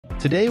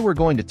Today we're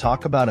going to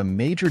talk about a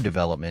major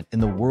development in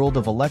the world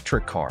of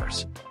electric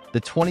cars, the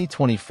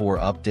 2024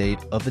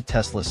 update of the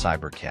Tesla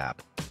CyberCab.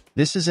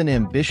 This is an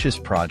ambitious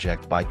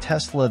project by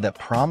Tesla that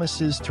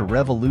promises to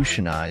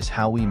revolutionize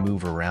how we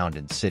move around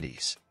in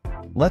cities.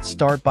 Let's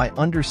start by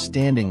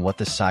understanding what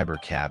the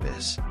CyberCab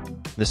is.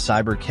 The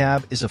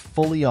CyberCab is a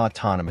fully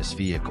autonomous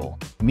vehicle,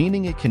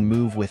 meaning it can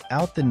move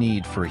without the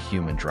need for a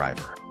human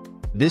driver.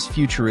 This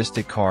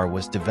futuristic car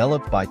was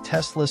developed by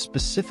Tesla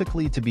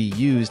specifically to be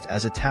used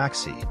as a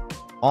taxi,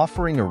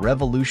 offering a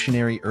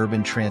revolutionary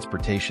urban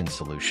transportation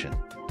solution.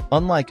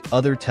 Unlike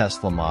other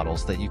Tesla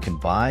models that you can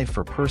buy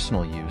for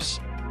personal use,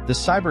 the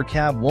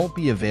CyberCab won't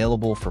be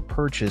available for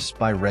purchase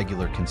by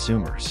regular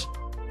consumers.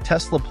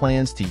 Tesla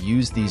plans to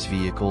use these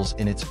vehicles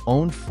in its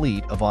own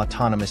fleet of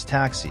autonomous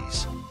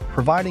taxis,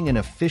 providing an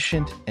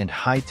efficient and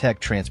high-tech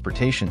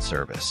transportation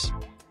service.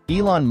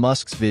 Elon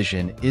Musk's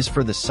vision is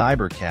for the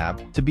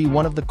CyberCab to be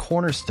one of the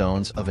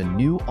cornerstones of a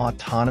new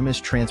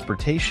autonomous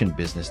transportation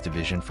business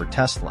division for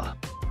Tesla.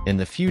 In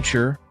the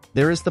future,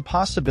 there is the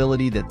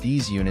possibility that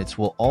these units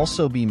will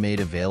also be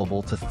made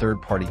available to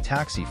third-party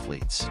taxi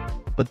fleets,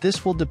 but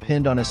this will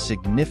depend on a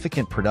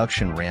significant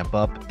production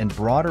ramp-up and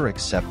broader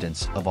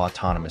acceptance of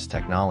autonomous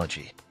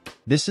technology.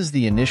 This is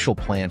the initial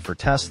plan for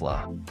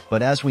Tesla,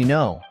 but as we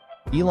know,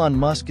 Elon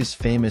Musk is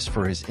famous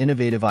for his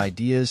innovative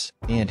ideas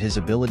and his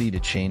ability to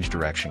change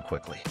direction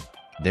quickly.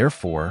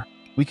 Therefore,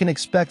 we can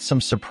expect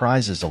some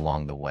surprises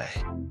along the way.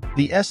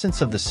 The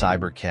essence of the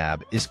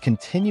CyberCab is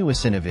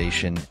continuous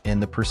innovation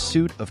and the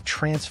pursuit of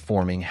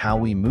transforming how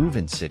we move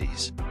in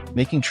cities,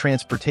 making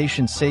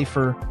transportation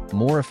safer,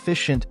 more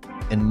efficient,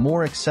 and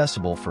more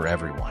accessible for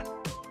everyone.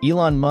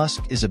 Elon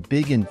Musk is a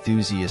big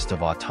enthusiast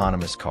of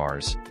autonomous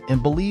cars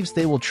and believes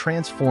they will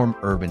transform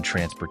urban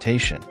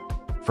transportation.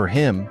 For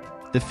him,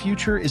 the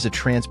future is a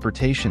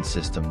transportation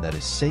system that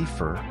is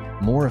safer,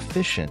 more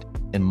efficient,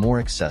 and more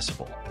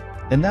accessible.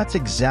 And that's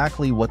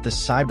exactly what the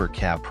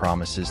CyberCab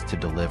promises to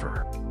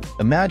deliver.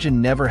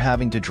 Imagine never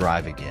having to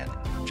drive again,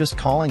 just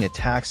calling a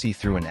taxi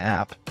through an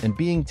app and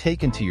being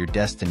taken to your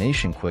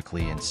destination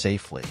quickly and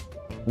safely.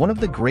 One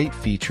of the great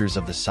features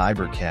of the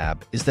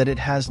CyberCab is that it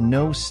has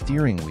no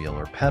steering wheel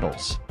or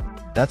pedals.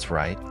 That's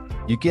right,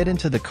 you get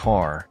into the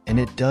car and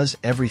it does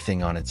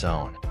everything on its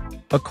own.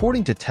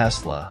 According to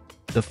Tesla,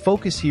 the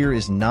focus here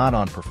is not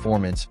on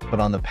performance but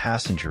on the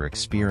passenger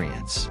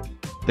experience.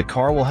 The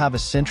car will have a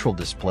central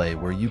display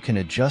where you can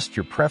adjust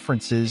your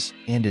preferences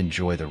and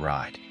enjoy the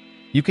ride.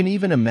 You can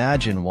even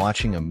imagine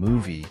watching a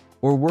movie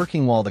or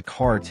working while the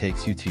car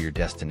takes you to your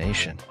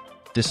destination.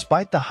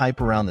 Despite the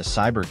hype around the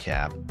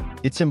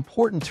CyberCab, it's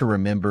important to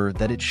remember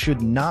that it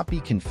should not be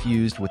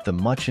confused with the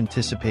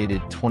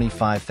much-anticipated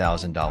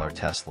 $25,000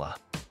 Tesla.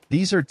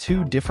 These are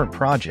two different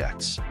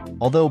projects,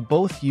 although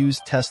both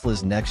use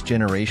Tesla's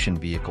next-generation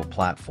vehicle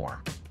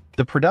platform.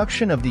 The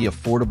production of the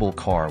affordable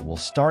car will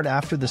start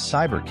after the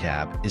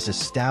CyberCab is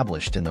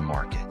established in the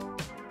market.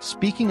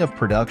 Speaking of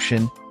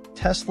production,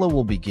 Tesla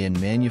will begin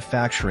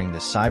manufacturing the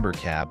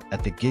CyberCab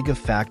at the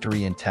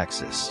Gigafactory in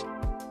Texas.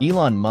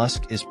 Elon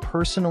Musk is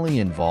personally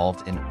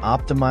involved in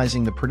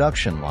optimizing the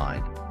production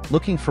line,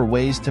 looking for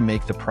ways to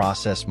make the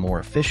process more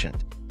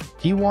efficient.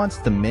 He wants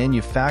the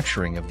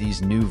manufacturing of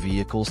these new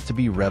vehicles to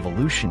be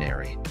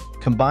revolutionary,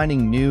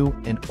 combining new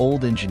and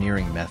old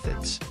engineering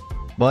methods.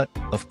 But,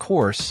 of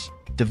course,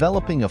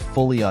 developing a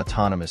fully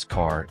autonomous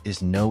car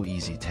is no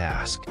easy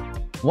task.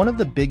 One of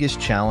the biggest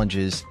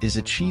challenges is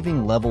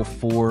achieving level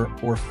 4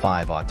 or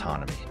 5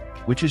 autonomy,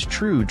 which is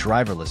true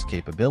driverless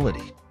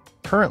capability.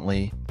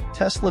 Currently,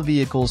 Tesla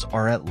vehicles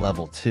are at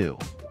level 2,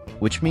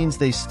 which means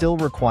they still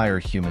require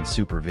human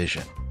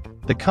supervision.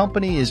 The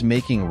company is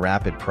making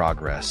rapid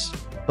progress,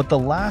 but the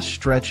last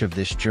stretch of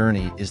this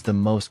journey is the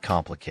most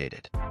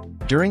complicated.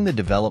 During the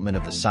development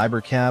of the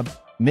CyberCab,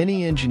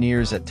 many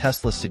engineers at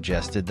Tesla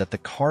suggested that the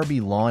car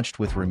be launched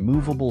with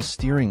removable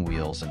steering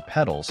wheels and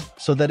pedals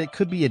so that it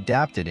could be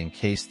adapted in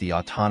case the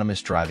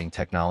autonomous driving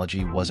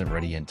technology wasn't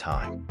ready in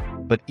time.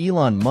 But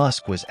Elon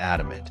Musk was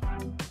adamant.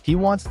 He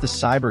wants the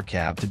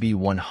CyberCab to be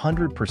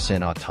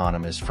 100%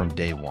 autonomous from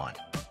day one.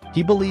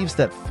 He believes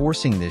that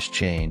forcing this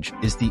change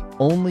is the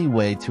only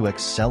way to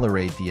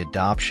accelerate the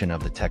adoption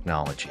of the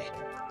technology.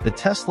 The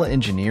Tesla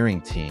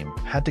engineering team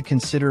had to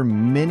consider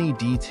many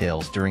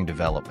details during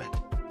development.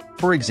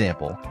 For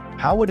example,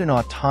 how would an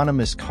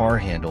autonomous car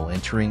handle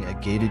entering a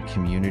gated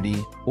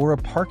community or a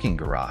parking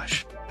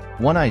garage?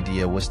 One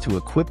idea was to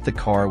equip the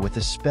car with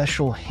a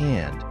special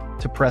hand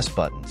to press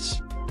buttons,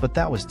 but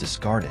that was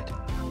discarded.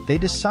 They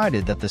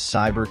decided that the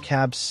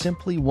CyberCab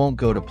simply won't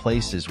go to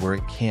places where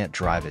it can't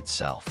drive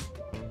itself.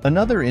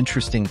 Another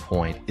interesting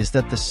point is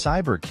that the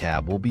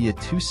CyberCab will be a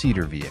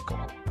two-seater vehicle.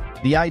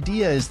 The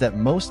idea is that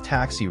most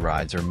taxi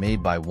rides are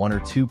made by 1 or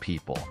 2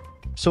 people,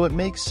 so it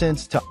makes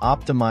sense to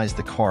optimize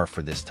the car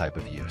for this type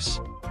of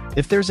use.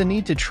 If there's a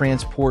need to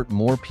transport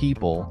more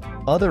people,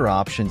 other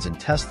options in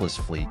Tesla's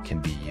fleet can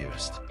be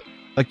used.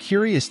 A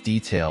curious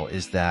detail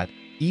is that,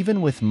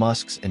 even with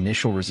Musk's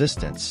initial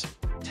resistance,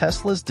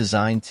 Tesla's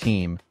design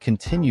team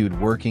continued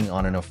working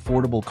on an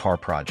affordable car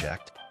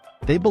project.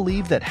 They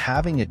believe that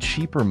having a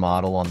cheaper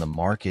model on the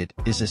market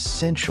is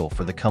essential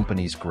for the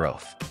company's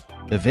growth.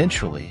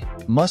 Eventually,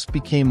 Musk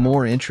became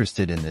more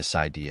interested in this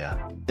idea,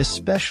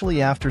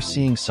 especially after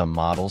seeing some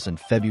models in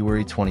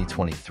February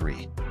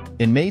 2023.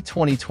 In May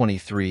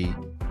 2023,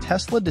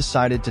 Tesla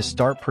decided to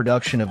start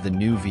production of the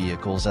new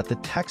vehicles at the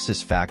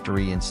Texas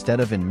factory instead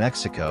of in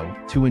Mexico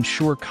to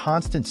ensure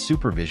constant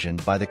supervision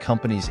by the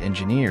company's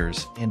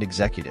engineers and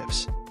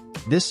executives.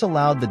 This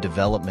allowed the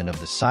development of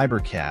the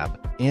CyberCab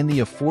and the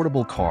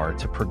affordable car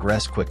to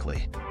progress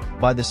quickly.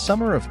 By the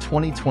summer of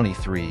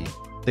 2023,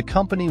 the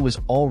company was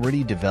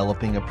already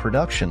developing a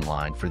production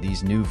line for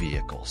these new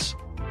vehicles.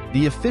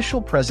 The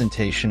official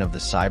presentation of the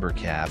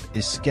CyberCab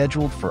is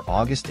scheduled for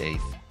August 8,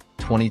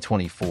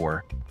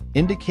 2024,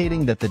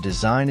 indicating that the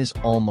design is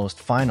almost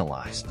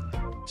finalized.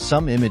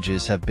 Some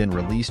images have been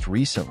released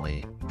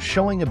recently,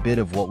 showing a bit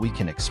of what we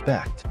can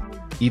expect.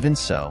 Even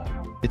so,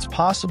 it's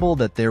possible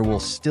that there will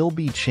still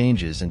be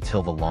changes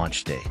until the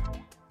launch date.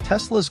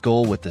 Tesla's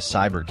goal with the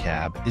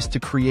CyberCab is to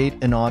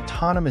create an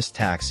autonomous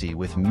taxi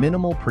with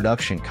minimal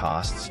production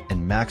costs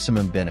and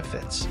maximum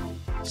benefits.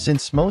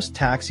 Since most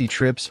taxi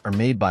trips are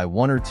made by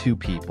one or two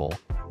people,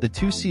 the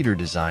two-seater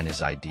design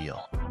is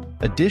ideal.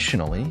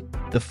 Additionally,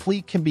 the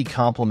fleet can be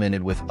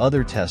complemented with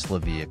other Tesla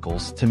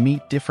vehicles to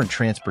meet different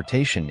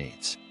transportation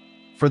needs.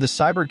 For the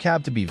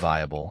CyberCab to be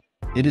viable,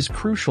 it is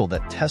crucial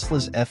that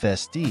Tesla's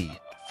FSD,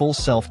 full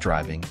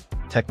self-driving,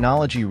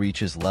 technology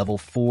reaches level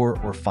 4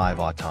 or 5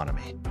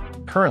 autonomy.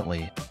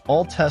 Currently,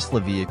 all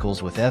Tesla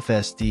vehicles with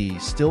FSD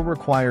still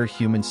require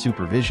human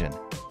supervision,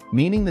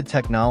 meaning the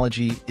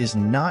technology is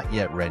not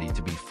yet ready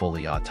to be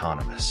fully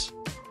autonomous.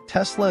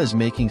 Tesla is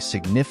making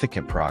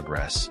significant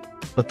progress,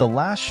 but the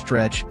last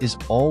stretch is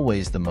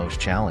always the most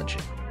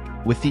challenging.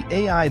 With the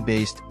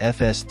AI-based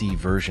FSD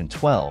version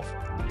 12,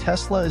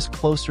 Tesla is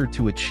closer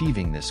to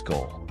achieving this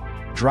goal.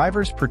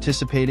 Drivers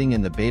participating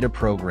in the beta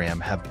program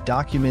have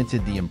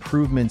documented the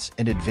improvements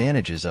and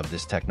advantages of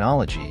this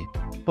technology,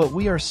 but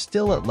we are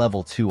still at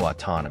level 2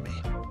 autonomy.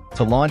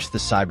 To launch the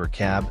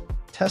CyberCab,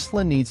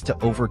 Tesla needs to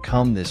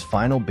overcome this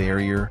final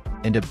barrier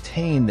and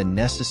obtain the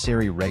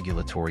necessary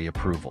regulatory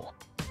approval.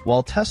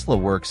 While Tesla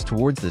works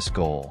towards this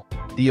goal,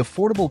 the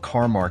affordable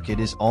car market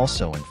is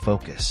also in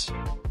focus.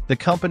 The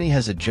company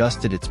has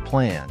adjusted its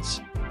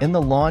plans, and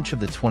the launch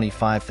of the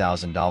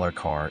 $25,000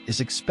 car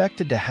is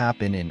expected to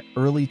happen in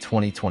early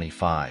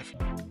 2025,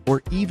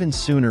 or even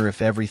sooner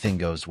if everything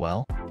goes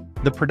well.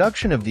 The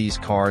production of these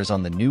cars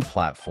on the new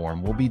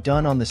platform will be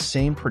done on the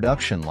same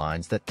production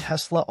lines that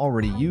Tesla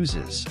already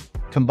uses,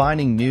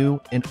 combining new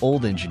and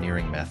old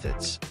engineering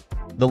methods.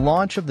 The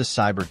launch of the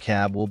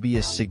CyberCab will be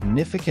a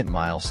significant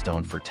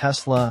milestone for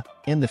Tesla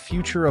and the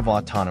future of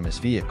autonomous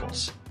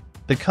vehicles.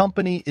 The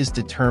company is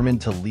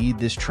determined to lead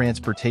this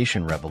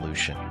transportation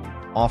revolution,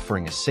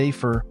 offering a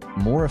safer,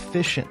 more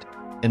efficient,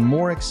 and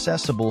more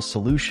accessible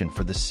solution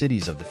for the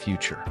cities of the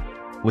future.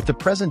 With the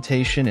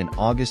presentation in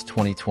August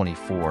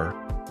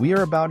 2024, we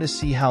are about to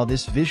see how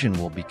this vision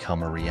will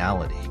become a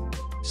reality.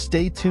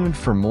 Stay tuned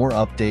for more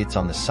updates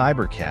on the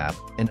CyberCab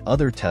and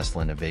other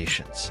Tesla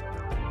innovations.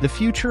 The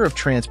future of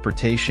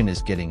transportation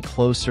is getting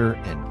closer,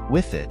 and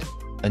with it,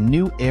 a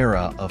new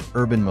era of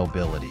urban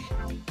mobility.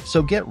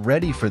 So get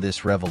ready for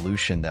this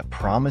revolution that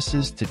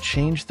promises to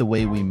change the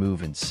way we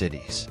move in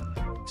cities.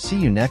 See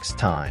you next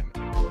time.